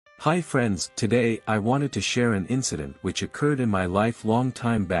Hi friends, today I wanted to share an incident which occurred in my life long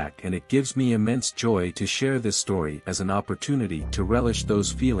time back, and it gives me immense joy to share this story as an opportunity to relish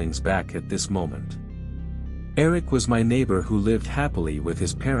those feelings back at this moment. Eric was my neighbor who lived happily with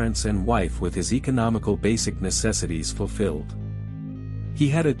his parents and wife with his economical basic necessities fulfilled. He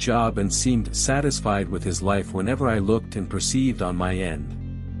had a job and seemed satisfied with his life whenever I looked and perceived on my end.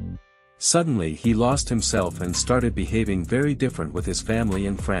 Suddenly he lost himself and started behaving very different with his family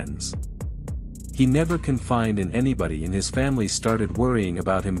and friends. He never confided in anybody, and his family started worrying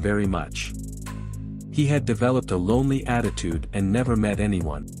about him very much. He had developed a lonely attitude and never met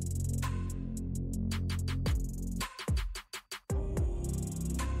anyone.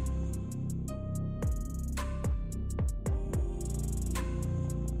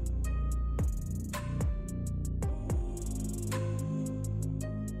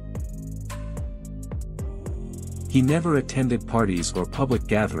 He never attended parties or public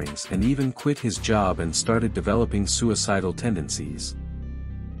gatherings and even quit his job and started developing suicidal tendencies.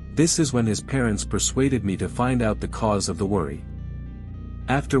 This is when his parents persuaded me to find out the cause of the worry.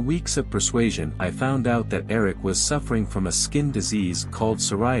 After weeks of persuasion, I found out that Eric was suffering from a skin disease called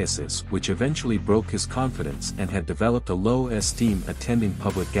psoriasis, which eventually broke his confidence and had developed a low esteem attending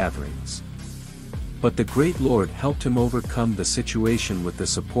public gatherings. But the great Lord helped him overcome the situation with the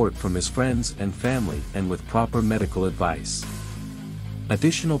support from his friends and family and with proper medical advice.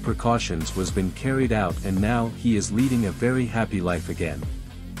 Additional precautions was been carried out, and now he is leading a very happy life again.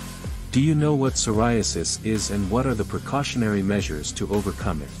 Do you know what psoriasis is and what are the precautionary measures to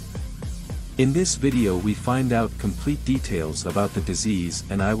overcome it? In this video we find out complete details about the disease,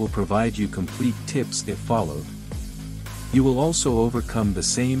 and I will provide you complete tips if followed. You will also overcome the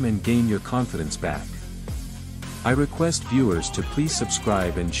same and gain your confidence back. I request viewers to please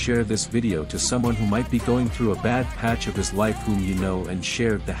subscribe and share this video to someone who might be going through a bad patch of his life whom you know, and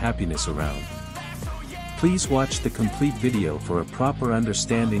share the happiness around. Please watch the complete video for a proper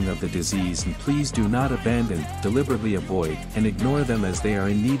understanding of the disease, and please do not abandon, deliberately avoid, and ignore them, as they are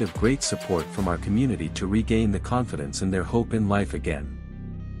in need of great support from our community to regain the confidence and their hope in life again.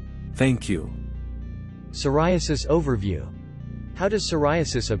 Thank you. Psoriasis Overview. How does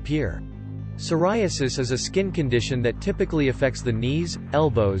psoriasis appear? Psoriasis is a skin condition that typically affects the knees,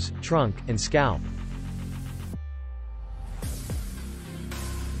 elbows, trunk, and scalp.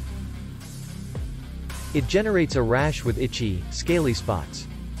 It generates a rash with itchy, scaly spots.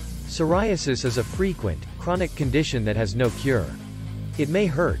 Psoriasis is a frequent, chronic condition that has no cure. It may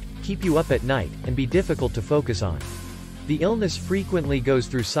hurt, keep you up at night, and be difficult to focus on. The illness frequently goes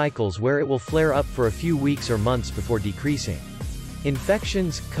through cycles where it will flare up for a few weeks or months before decreasing.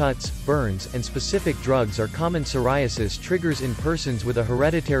 Infections, cuts, burns, and specific drugs are common psoriasis triggers in persons with a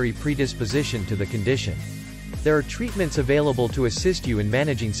hereditary predisposition to the condition. There are treatments available to assist you in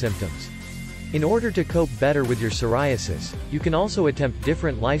managing symptoms. In order to cope better with your psoriasis, you can also attempt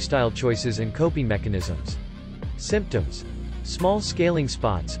different lifestyle choices and coping mechanisms. Symptoms: small scaling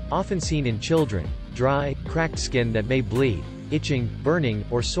spots, often seen in children, dry, cracked skin that may bleed, itching, burning,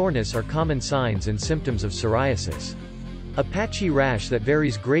 or soreness are common signs and symptoms of psoriasis. A patchy rash that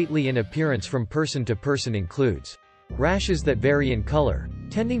varies greatly in appearance from person to person includes rashes that vary in color,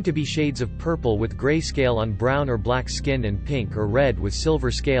 tending to be shades of purple with gray scale on brown or black skin and pink or red with silver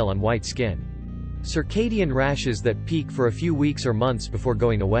scale on white skin. Circadian rashes that peak for a few weeks or months before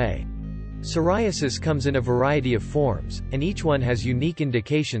going away. Psoriasis comes in a variety of forms, and each one has unique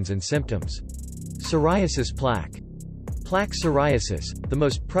indications and symptoms. Psoriasis plaque. Plaque psoriasis, the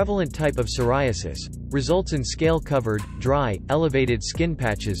most prevalent type of psoriasis, results in scale-covered, dry, elevated skin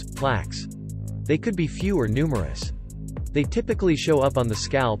patches, plaques. They could be few or numerous. They typically show up on the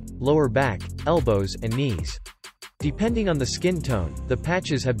scalp, lower back, elbows, and knees. Depending on the skin tone, the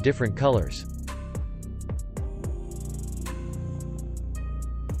patches have different colors.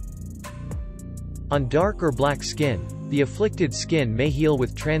 On dark or black skin, the afflicted skin may heal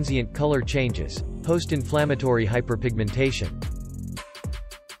with transient color changes, post-inflammatory hyperpigmentation.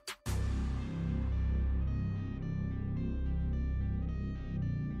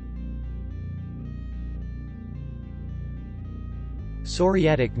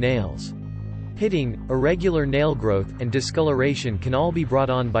 Psoriatic nails. Pitting, irregular nail growth, and discoloration can all be brought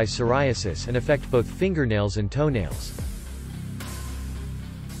on by psoriasis and affect both fingernails and toenails.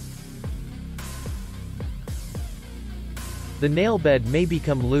 The nail bed may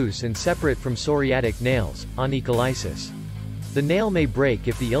become loose and separate from psoriatic nails, onycholysis. The nail may break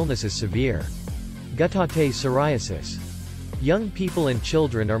if the illness is severe. Guttate psoriasis. Young people and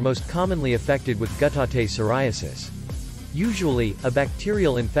children are most commonly affected with guttate psoriasis. Usually, a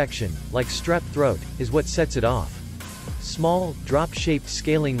bacterial infection, like strep throat, is what sets it off. Small, drop-shaped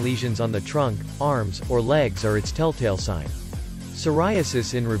scaling lesions on the trunk, arms, or legs are its telltale sign.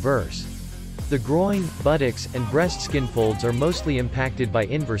 Psoriasis in reverse. The groin, buttocks, and breast skin folds are mostly impacted by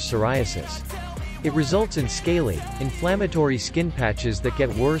inverse psoriasis. It results in scaly, inflammatory skin patches that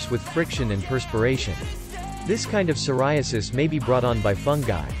get worse with friction and perspiration. This kind of psoriasis may be brought on by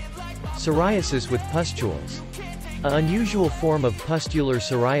fungi. Psoriasis with pustules. An unusual form of pustular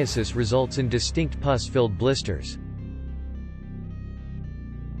psoriasis results in distinct pus-filled blisters.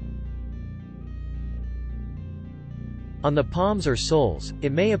 On the palms or soles,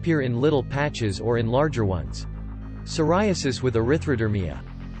 it may appear in little patches or in larger ones. Psoriasis with erythrodermia.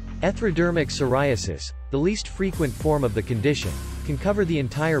 Ectodermic psoriasis, the least frequent form of the condition, can cover the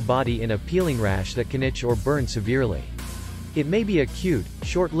entire body in a peeling rash that can itch or burn severely. It may be acute,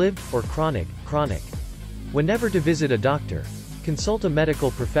 short-lived, or chronic. Whenever to visit a doctor, consult a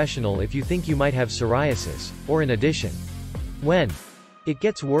medical professional if you think you might have psoriasis, or in addition, when it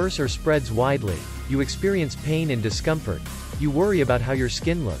gets worse or spreads widely, you experience pain and discomfort, you worry about how your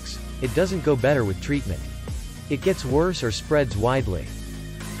skin looks, it doesn't go better with treatment. It gets worse or spreads widely.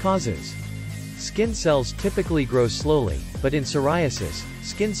 Causes. Skin cells typically grow slowly, but in psoriasis,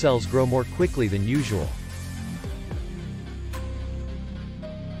 skin cells grow more quickly than usual.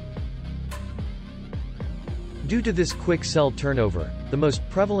 Due to this quick cell turnover, the most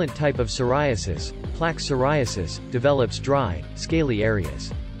prevalent type of psoriasis, plaque psoriasis, develops dry, scaly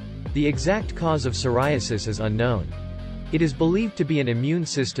areas. The exact cause of psoriasis is unknown. It is believed to be an immune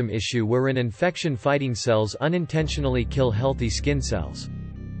system issue wherein infection-fighting cells unintentionally kill healthy skin cells.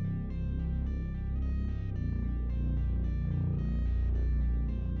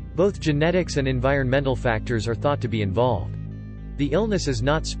 Both genetics and environmental factors are thought to be involved. The illness is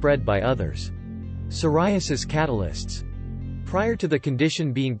not spread by others. Psoriasis catalysts. Prior to the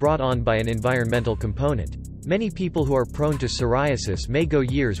condition being brought on by an environmental component, many people who are prone to psoriasis may go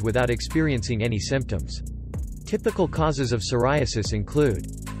years without experiencing any symptoms. Typical causes of psoriasis include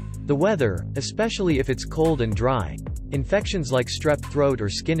the weather, especially if it's cold and dry, infections like strep throat or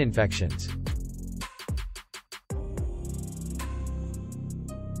skin infections,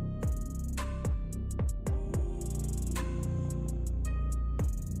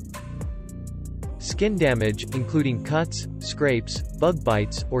 skin damage, including cuts, scrapes, bug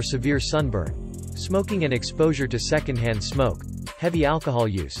bites, or severe sunburn, smoking and exposure to secondhand smoke, heavy alcohol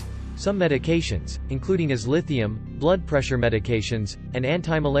use, some medications, including as lithium, blood pressure medications, and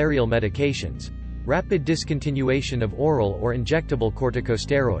antimalarial medications, rapid discontinuation of oral or injectable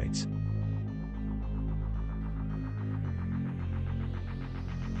corticosteroids.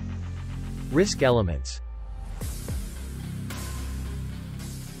 Risk elements.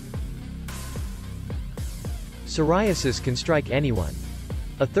 Psoriasis can strike anyone.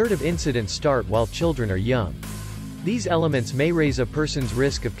 A third of incidents start while children are young. These elements may raise a person's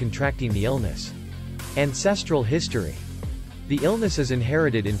risk of contracting the illness. Ancestral history. The illness is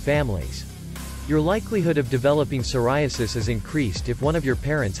inherited in families. Your likelihood of developing psoriasis is increased if one of your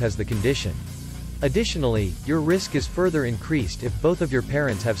parents has the condition. Additionally, your risk is further increased if both of your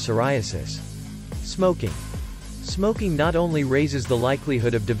parents have psoriasis. Smoking. Smoking not only raises the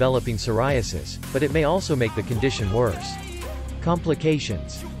likelihood of developing psoriasis, but it may also make the condition worse.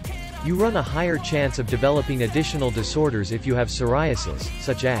 Complications. You run a higher chance of developing additional disorders if you have psoriasis,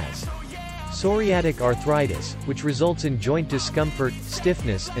 such as psoriatic arthritis, which results in joint discomfort,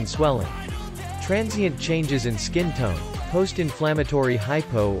 stiffness, and swelling. Transient changes in skin tone, post-inflammatory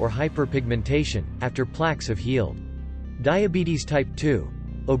hypo or hyperpigmentation, after plaques have healed. Diabetes type 2.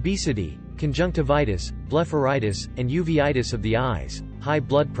 Obesity, conjunctivitis, blepharitis, and uveitis of the eyes, high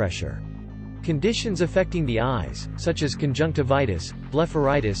blood pressure. Conditions affecting the eyes, such as conjunctivitis,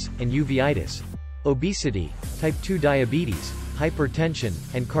 blepharitis, and uveitis, obesity, type 2 diabetes, hypertension,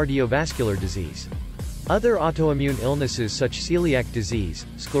 and cardiovascular disease. Other autoimmune illnesses such as celiac disease,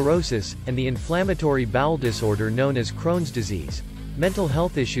 sclerosis, and the inflammatory bowel disorder known as Crohn's disease. Mental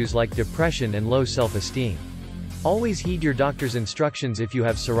health issues like depression and low self-esteem. Always heed your doctor's instructions if you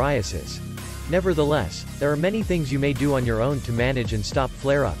have psoriasis. Nevertheless, there are many things you may do on your own to manage and stop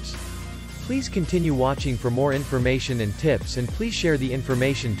flare-ups. Please continue watching for more information and tips, and please share the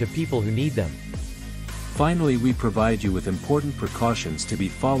information to people who need them. Finally, we provide you with important precautions to be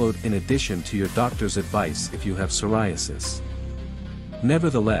followed in addition to your doctor's advice if you have psoriasis.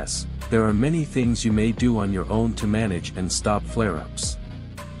 Nevertheless, there are many things you may do on your own to manage and stop flare-ups.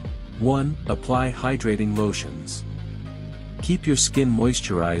 1. Apply hydrating lotions. Keep your skin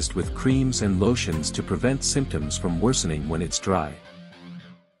moisturized with creams and lotions to prevent symptoms from worsening when it's dry.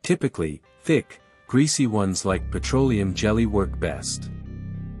 Typically, thick, greasy ones like petroleum jelly work best.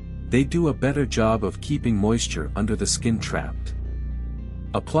 They do a better job of keeping moisture under the skin trapped.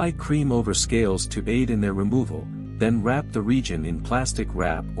 Apply cream over scales to aid in their removal, then wrap the region in plastic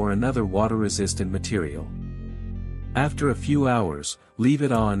wrap or another water-resistant material. After a few hours, leave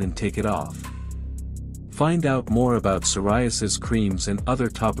it on and take it off. Find out more about psoriasis creams and other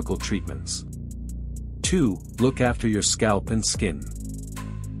topical treatments. 2. Look after your scalp and skin.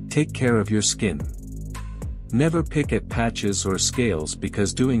 Take care of your skin. Never pick at patches or scales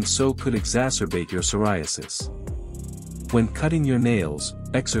because doing so could exacerbate your psoriasis. When cutting your nails,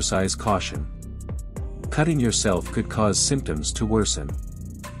 exercise caution. Cutting yourself could cause symptoms to worsen.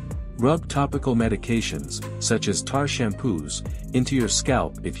 Rub topical medications, such as tar shampoos, into your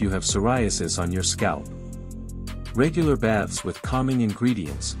scalp if you have psoriasis on your scalp. Regular baths with calming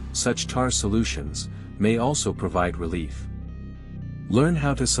ingredients, such tar solutions, may also provide relief. Learn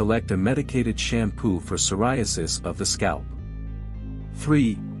how to select a medicated shampoo for psoriasis of the scalp.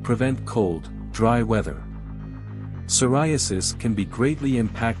 3. Prevent cold, dry weather. Psoriasis can be greatly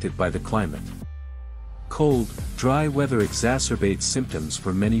impacted by the climate. Cold, dry weather exacerbates symptoms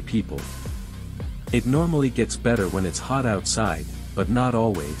for many people. It normally gets better when it's hot outside, but not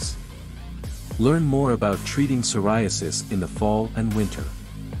always. Learn more about treating psoriasis in the fall and winter.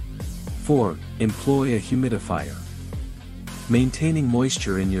 4. Employ a humidifier. Maintaining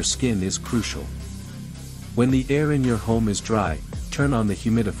moisture in your skin is crucial. When the air in your home is dry, turn on the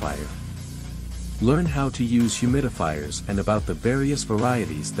humidifier. Learn how to use humidifiers and about the various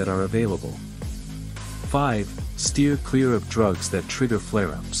varieties that are available. 5. Steer clear of drugs that trigger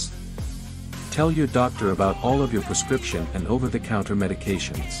flare-ups. Tell your doctor about all of your prescription and over-the-counter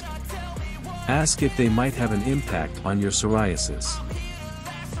medications. Ask if they might have an impact on your psoriasis.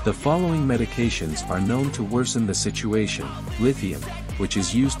 The following medications are known to worsen the situation: lithium, which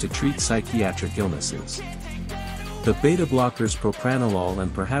is used to treat psychiatric illnesses. The beta blockers propranolol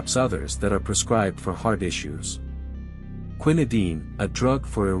and perhaps others that are prescribed for heart issues. Quinidine, a drug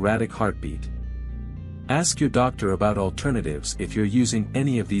for erratic heartbeat. Ask your doctor about alternatives if you're using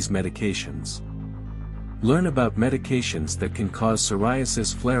any of these medications. Learn about medications that can cause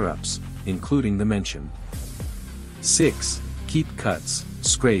psoriasis flare-ups, including the mentioned. 6. Keep cuts,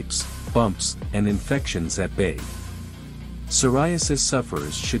 scrapes, bumps, and infections at bay. Psoriasis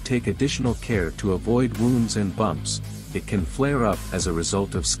sufferers should take additional care to avoid wounds and bumps. It can flare up as a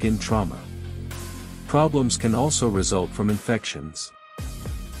result of skin trauma. Problems can also result from infections.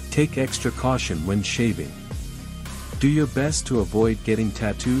 Take extra caution when shaving. Do your best to avoid getting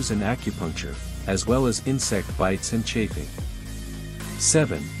tattoos and acupuncture, as well as insect bites and chafing.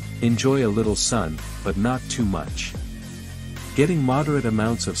 7. Enjoy a little sun, but not too much. Getting moderate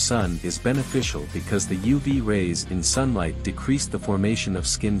amounts of sun is beneficial because the UV rays in sunlight decrease the formation of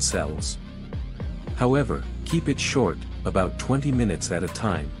skin cells. However, keep it short, about 20 minutes at a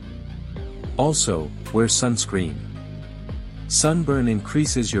time. Also, wear sunscreen. Sunburn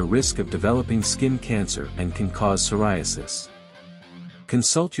increases your risk of developing skin cancer and can cause psoriasis.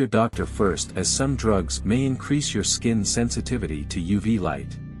 Consult your doctor first, as some drugs may increase your skin sensitivity to UV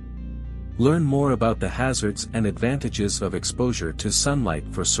light. Learn more about the hazards and advantages of exposure to sunlight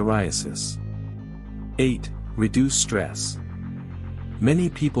for psoriasis. 8. Reduce stress. Many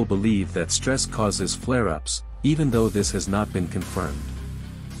people believe that stress causes flare-ups, even though this has not been confirmed.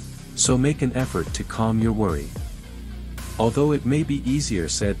 So make an effort to calm your worry. Although it may be easier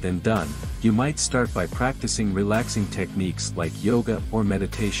said than done, you might start by practicing relaxing techniques like yoga or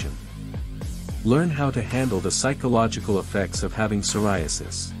meditation. Learn how to handle the psychological effects of having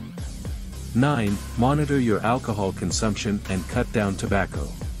psoriasis. 9. Monitor your alcohol consumption and cut down tobacco.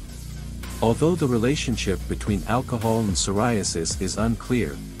 Although the relationship between alcohol and psoriasis is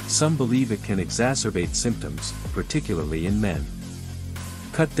unclear, some believe it can exacerbate symptoms, particularly in men.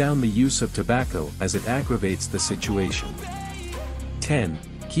 Cut down the use of tobacco as it aggravates the situation. 10.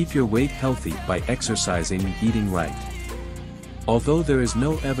 Keep your weight healthy by exercising and eating right. Although there is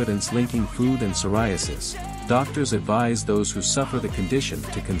no evidence linking food and psoriasis, doctors advise those who suffer the condition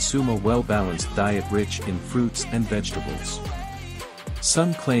to consume a well-balanced diet rich in fruits and vegetables.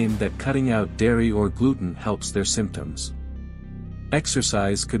 Some claim that cutting out dairy or gluten helps their symptoms.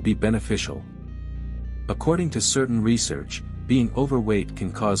 Exercise could be beneficial. According to certain research, being overweight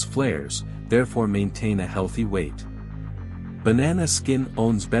can cause flares, therefore maintain a healthy weight. Banana skin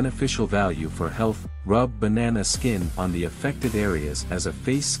owns beneficial value for health. Rub banana skin on the affected areas as a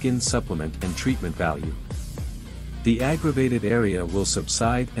face skin supplement and treatment value. The aggravated area will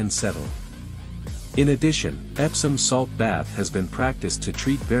subside and settle. In addition, Epsom salt bath has been practiced to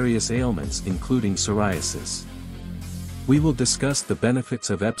treat various ailments including psoriasis. We will discuss the benefits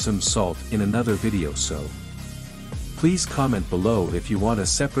of Epsom salt in another video, so Please comment below if you want a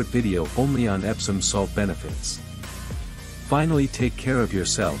separate video only on Epsom salt benefits. Finally, take care of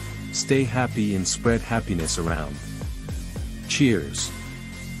yourself, stay happy and spread happiness around. Cheers!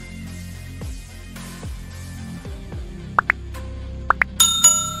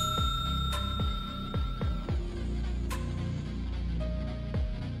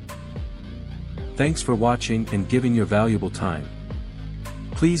 Thanks for watching and giving your valuable time.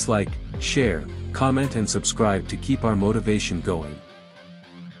 Please like, share, comment and subscribe to keep our motivation going.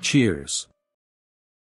 Cheers!